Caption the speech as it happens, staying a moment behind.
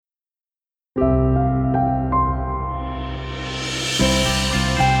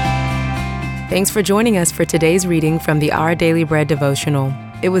Thanks for joining us for today's reading from the Our Daily Bread devotional.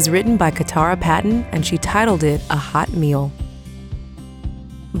 It was written by Katara Patton, and she titled it A Hot Meal.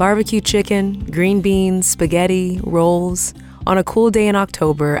 Barbecue chicken, green beans, spaghetti, rolls. On a cool day in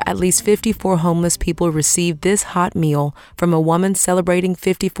October, at least 54 homeless people received this hot meal from a woman celebrating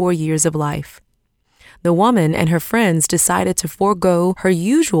 54 years of life. The woman and her friends decided to forego her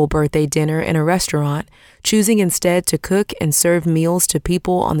usual birthday dinner in a restaurant, choosing instead to cook and serve meals to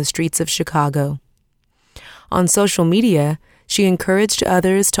people on the streets of Chicago. On social media, she encouraged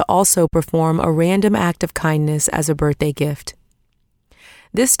others to also perform a random act of kindness as a birthday gift.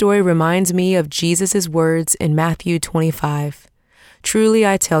 This story reminds me of Jesus' words in Matthew 25. "Truly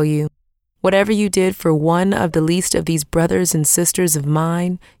I tell you, whatever you did for one of the least of these brothers and sisters of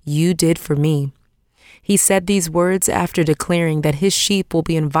mine, you did for me." He said these words after declaring that his sheep will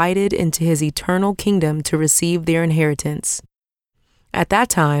be invited into his eternal kingdom to receive their inheritance. At that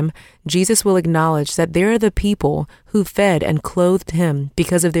time, Jesus will acknowledge that there are the people who fed and clothed him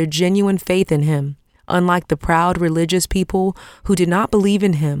because of their genuine faith in him, unlike the proud religious people who did not believe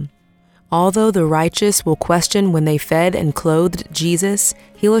in him. Although the righteous will question when they fed and clothed Jesus,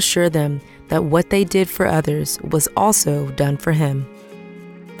 he'll assure them that what they did for others was also done for him.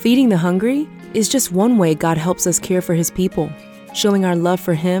 Feeding the hungry is just one way God helps us care for his people, showing our love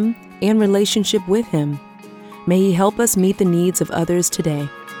for him and relationship with him. May he help us meet the needs of others today.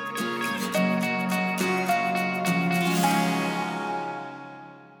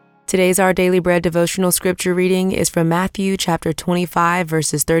 Today's Our Daily Bread devotional scripture reading is from Matthew chapter 25,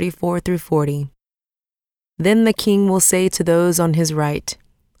 verses 34 through 40. Then the king will say to those on his right,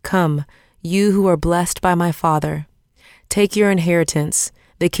 "Come, you who are blessed by my Father. Take your inheritance,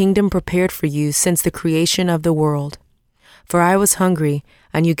 the kingdom prepared for you since the creation of the world. For I was hungry,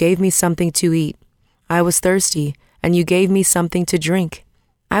 and you gave me something to eat. I was thirsty, and you gave me something to drink.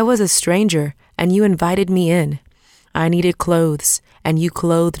 I was a stranger, and you invited me in. I needed clothes, and you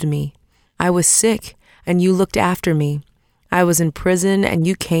clothed me. I was sick, and you looked after me. I was in prison, and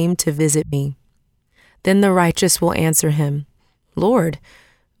you came to visit me." Then the righteous will answer him, "Lord,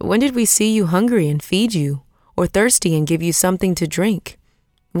 when did we see you hungry and feed you, or thirsty and give you something to drink?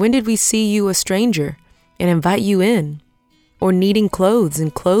 When did we see you a stranger and invite you in, or needing clothes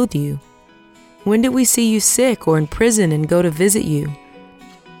and clothe you? When did we see you sick or in prison and go to visit you?"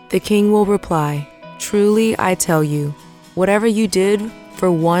 The king will reply, "Truly I tell you, whatever you did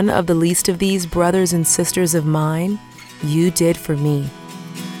for one of the least of these brothers and sisters of mine, you did for me."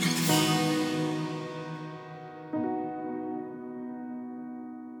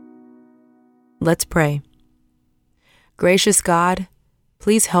 Let's pray. Gracious God,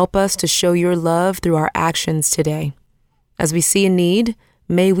 please help us to show your love through our actions today. As we see a need,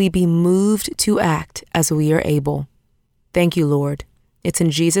 may we be moved to act as we are able. Thank you, Lord. It's in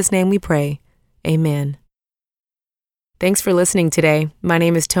Jesus' name we pray. Amen. Thanks for listening today. My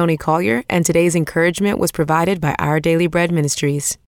name is Tony Collier, and today's encouragement was provided by Our Daily Bread Ministries.